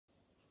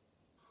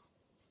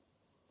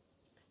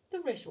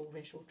Rattle,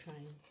 Rattle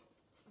Train.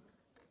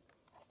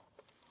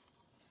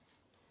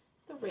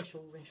 The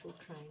Rattle, Rattle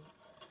Train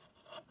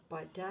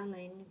by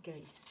Darlene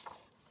Geese.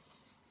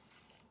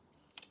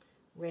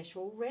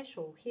 Rattle,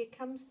 rattle, here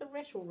comes the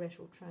rattle,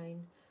 rattle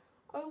train.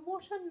 Oh,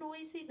 what a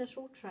noisy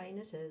little train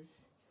it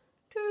is.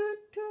 Toot,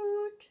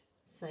 toot,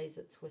 says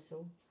its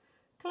whistle.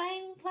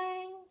 Clang,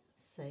 clang,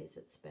 says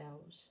its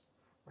bells.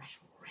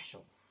 Rattle,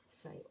 rattle,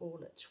 say all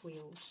its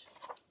wheels.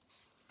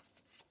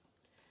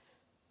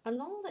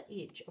 Along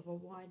the edge of a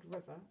wide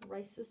river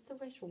races the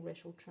rattle,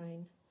 rattle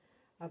train.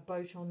 A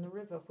boat on the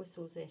river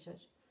whistles at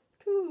it.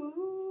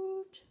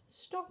 Toot,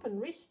 stop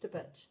and rest a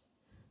bit.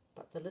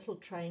 But the little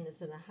train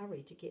is in a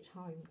hurry to get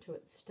home to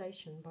its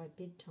station by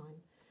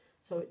bedtime,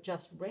 so it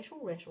just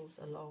rattles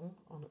along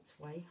on its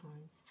way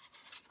home.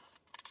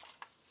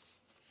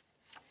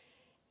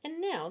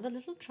 And now the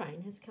little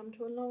train has come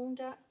to a long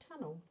dark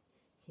tunnel.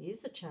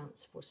 Here's a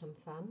chance for some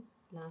fun,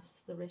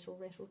 laughs the rattle,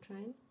 rattle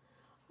train.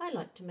 I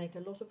like to make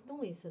a lot of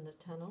noise in a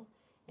tunnel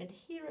and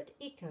hear it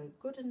echo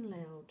good and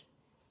loud.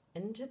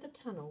 Into the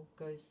tunnel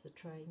goes the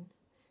train,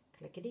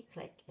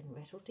 clickety-clack and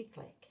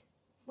rattlety-clack.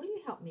 Will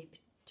you help me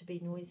to be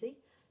noisy?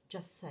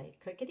 Just say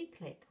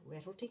clickety-clack,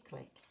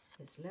 rattlety-clack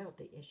as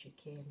loudly as you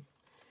can.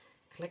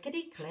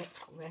 Clickety-clack,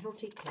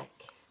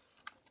 rattlety-clack.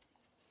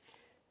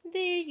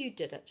 There, you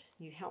did it.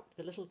 You helped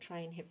the little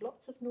train have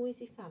lots of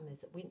noisy fun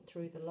as it went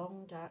through the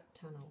long dark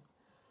tunnel.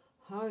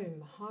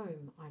 Home,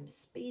 home, I'm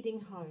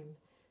speeding home,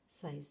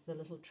 says the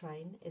little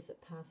train as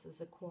it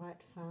passes a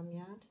quiet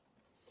farmyard.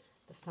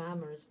 The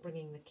farmer is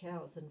bringing the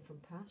cows in from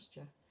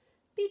pasture.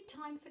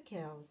 Bedtime for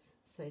cows,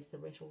 says the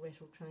rattle,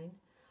 rattle train.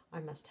 I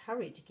must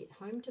hurry to get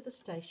home to the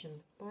station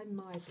by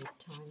my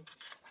bedtime.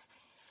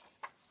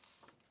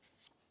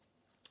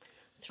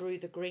 Through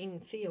the green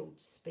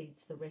fields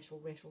speeds the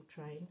rattle, rattle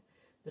train.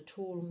 The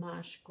tall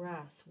marsh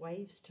grass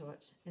waves to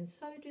it, and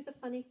so do the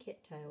funny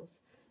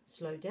cattails.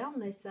 Slow down,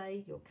 they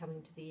say, you're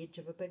coming to the edge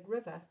of a big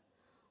river.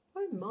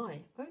 Oh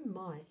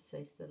my,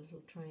 says the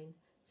little train,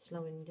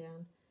 slowing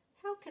down.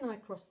 How can I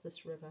cross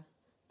this river?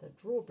 The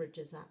drawbridge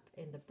is up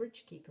and the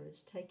bridge keeper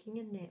is taking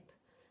a nap.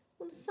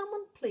 Will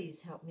someone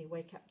please help me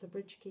wake up the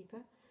bridge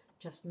keeper?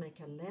 Just make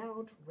a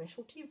loud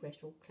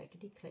rattlety-rattle,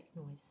 clackety-clack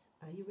noise.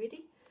 Are you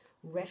ready?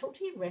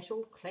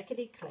 Rattlety-rattle,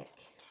 clackety-clack.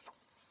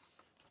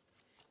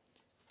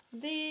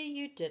 There,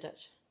 you did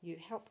it. You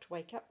helped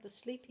wake up the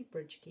sleepy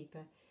bridge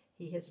keeper.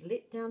 He has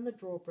let down the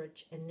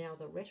drawbridge, and now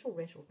the rattle,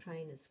 rattle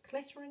train is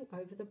clattering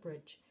over the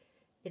bridge.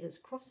 It is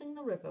crossing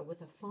the river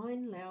with a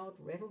fine, loud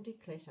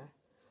rattlety-clatter.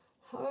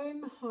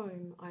 Home,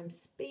 home, I'm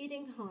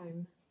speeding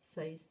home,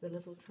 says the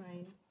little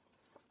train.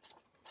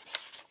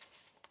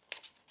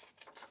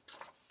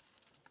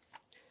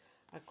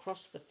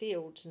 Across the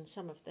fields and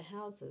some of the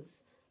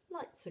houses,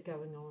 lights are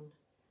going on.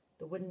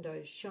 The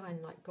windows shine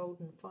like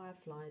golden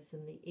fireflies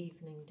in the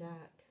evening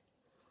dark.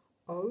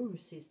 Oh,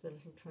 says the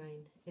little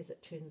train as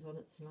it turns on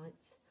its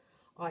lights.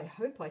 I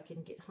hope I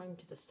can get home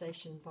to the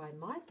station by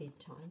my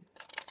bedtime.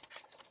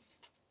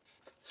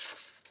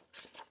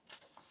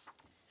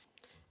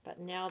 But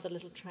now the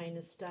little train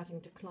is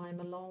starting to climb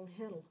a long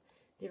hill.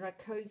 There are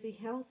cosy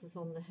houses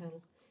on the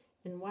hill.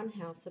 In one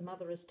house, a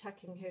mother is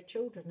tucking her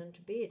children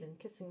into bed and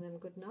kissing them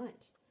good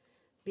night.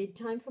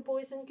 Bedtime for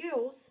boys and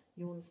girls,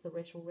 yawns the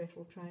rattle,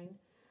 rattle train.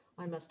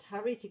 I must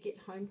hurry to get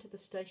home to the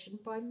station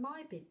by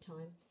my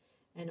bedtime,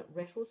 and it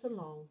rattles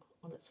along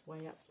on its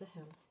way up the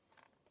hill.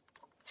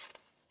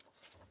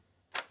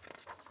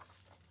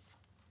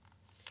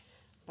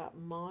 But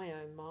my,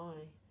 oh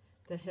my,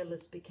 the hill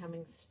is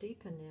becoming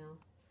steeper now,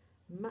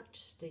 much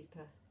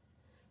steeper.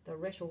 The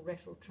rattle,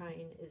 rattle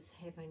train is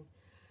having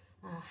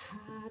a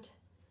hard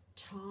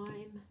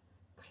time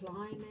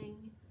climbing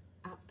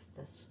up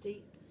the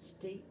steep,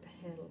 steep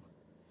hill.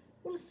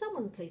 Will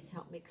someone please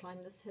help me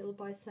climb this hill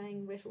by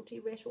saying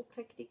rattlety-rattle,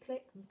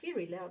 clackety-clack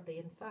very loudly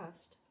and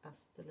fast,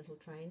 asked the little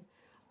train.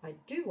 I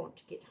do want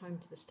to get home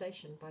to the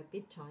station by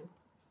bedtime.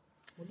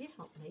 Will you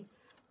help me?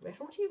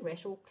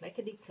 Rattlety-rattle,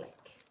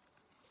 clackety-clack.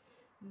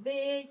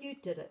 There, you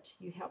did it.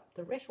 You helped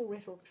the rattle,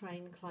 rattle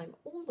train climb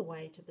all the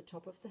way to the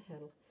top of the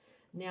hill.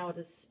 Now it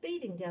is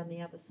speeding down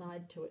the other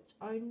side to its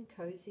own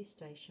cosy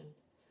station.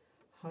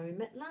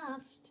 Home at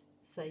last,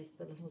 says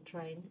the little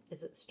train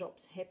as it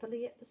stops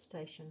happily at the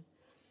station.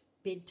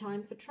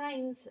 Bedtime for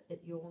trains,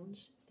 it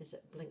yawns as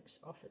it blinks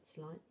off its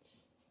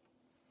lights.